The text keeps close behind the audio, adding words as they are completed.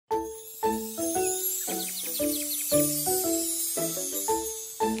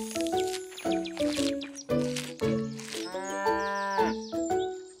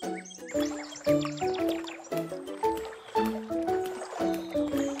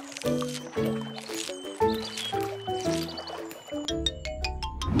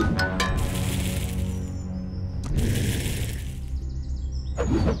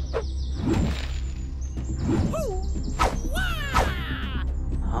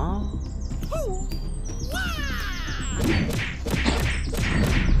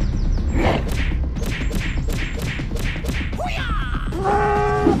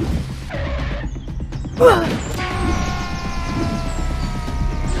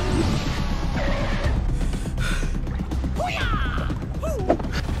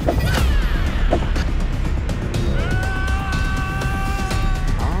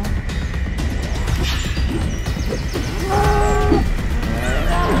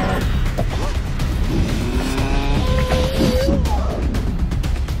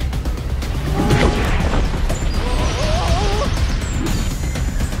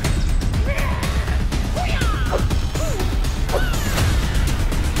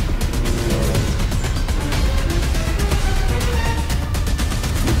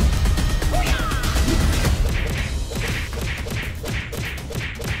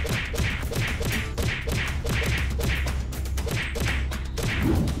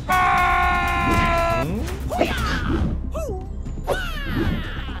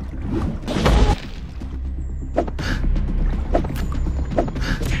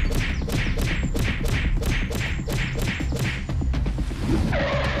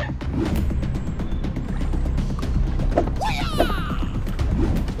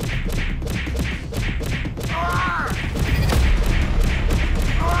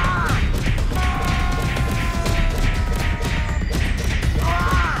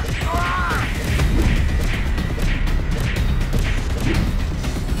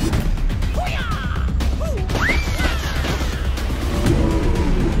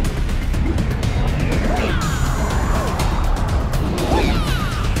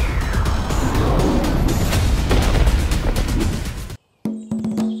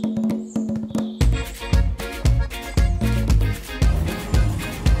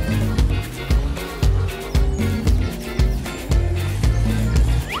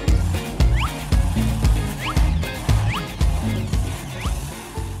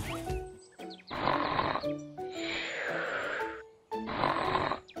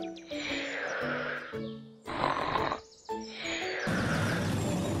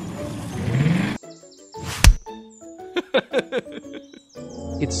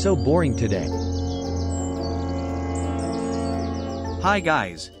It's so boring today. Hi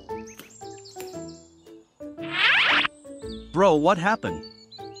guys. Bro, what happened?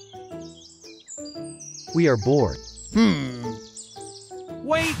 We are bored.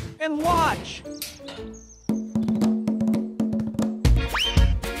 Wait and watch!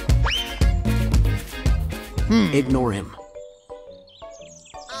 Ignore him.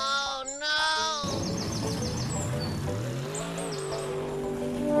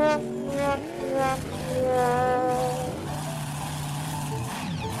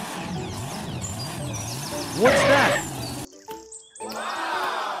 What's that?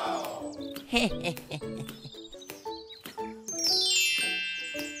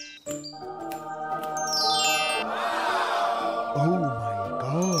 Oh my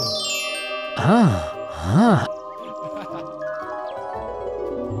god.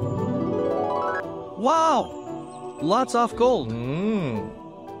 Wow! Lots of gold.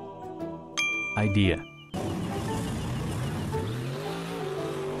 Idea.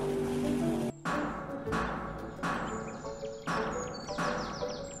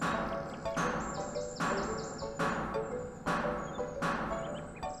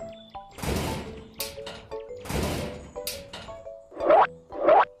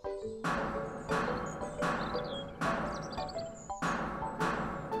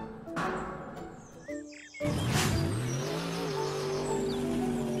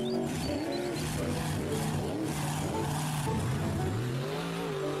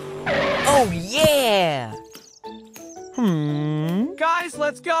 Oh yeah! Guys,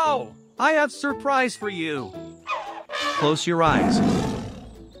 let's go! I have surprise for you. Close your eyes.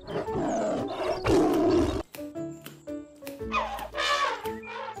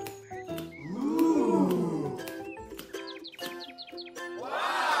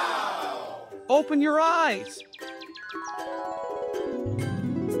 Wow! Open your eyes.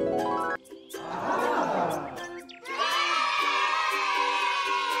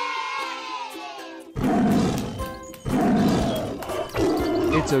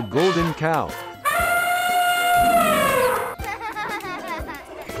 It's a golden cow.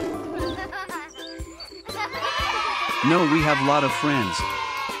 No, we have a lot of friends.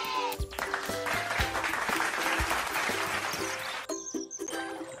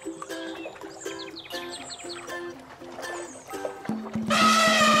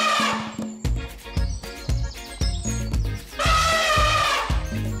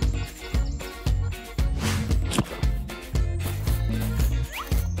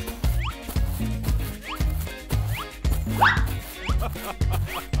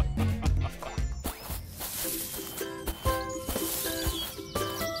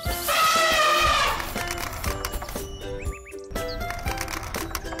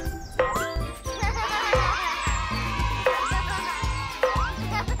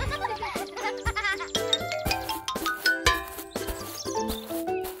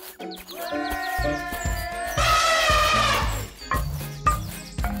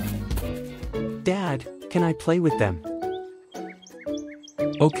 Can I play with them?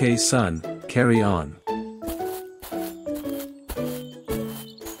 Okay, son, carry on.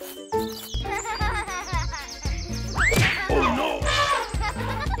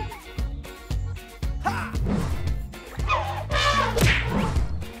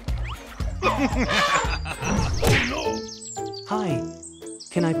 Hi.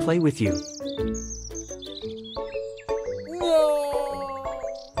 Can I play with you?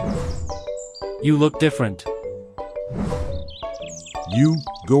 You look different. You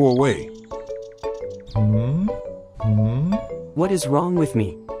go away. What is wrong with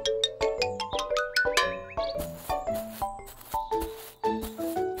me?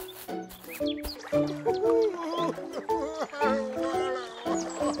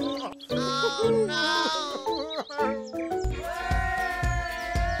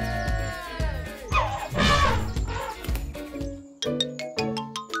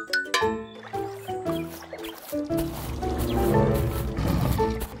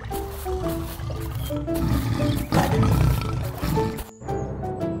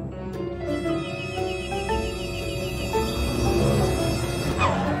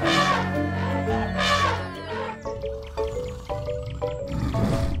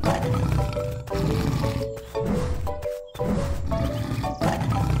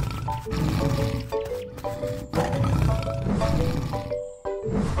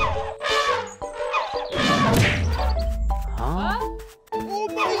 Huh? Oh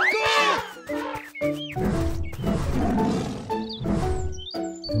my god!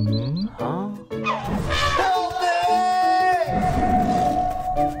 Huh? Help me!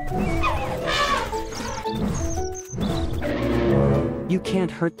 You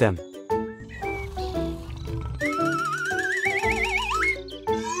can't hurt them.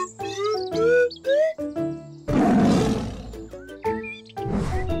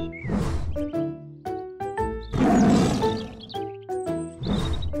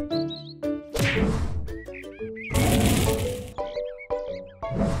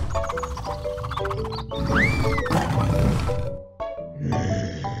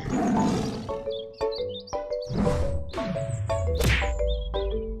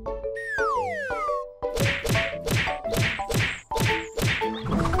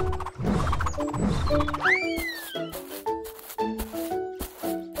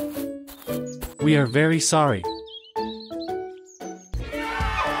 We are very sorry.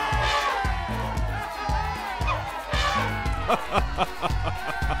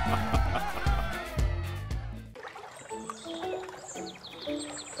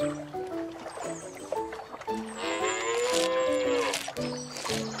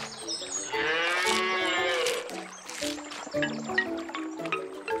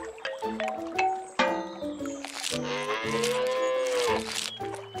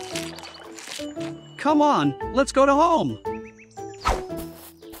 Come on, let's go to home.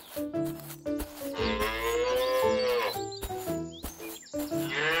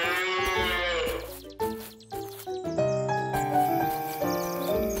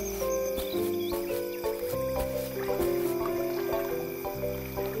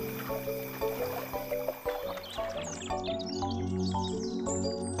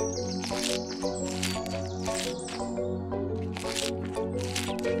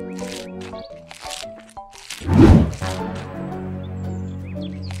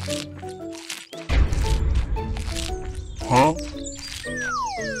 Huh?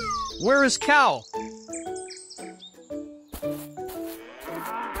 Where is Cow?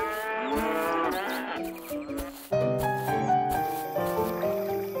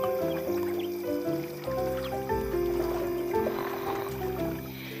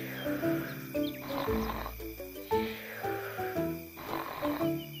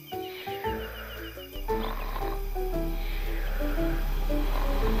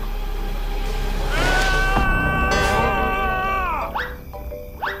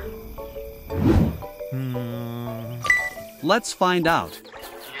 Let's find out.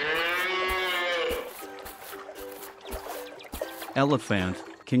 Elephant,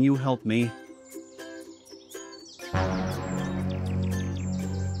 can you help me?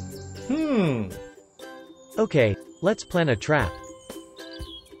 Okay, let's plan a trap.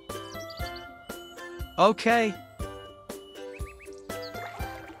 Okay.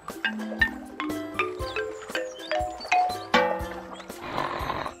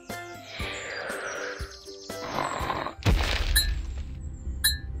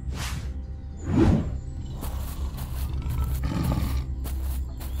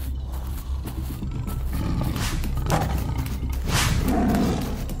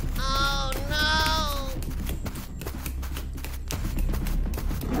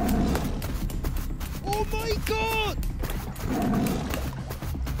 Oh my god!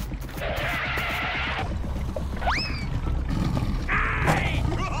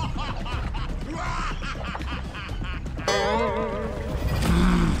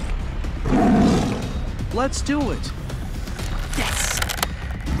 Let's do it. Yes!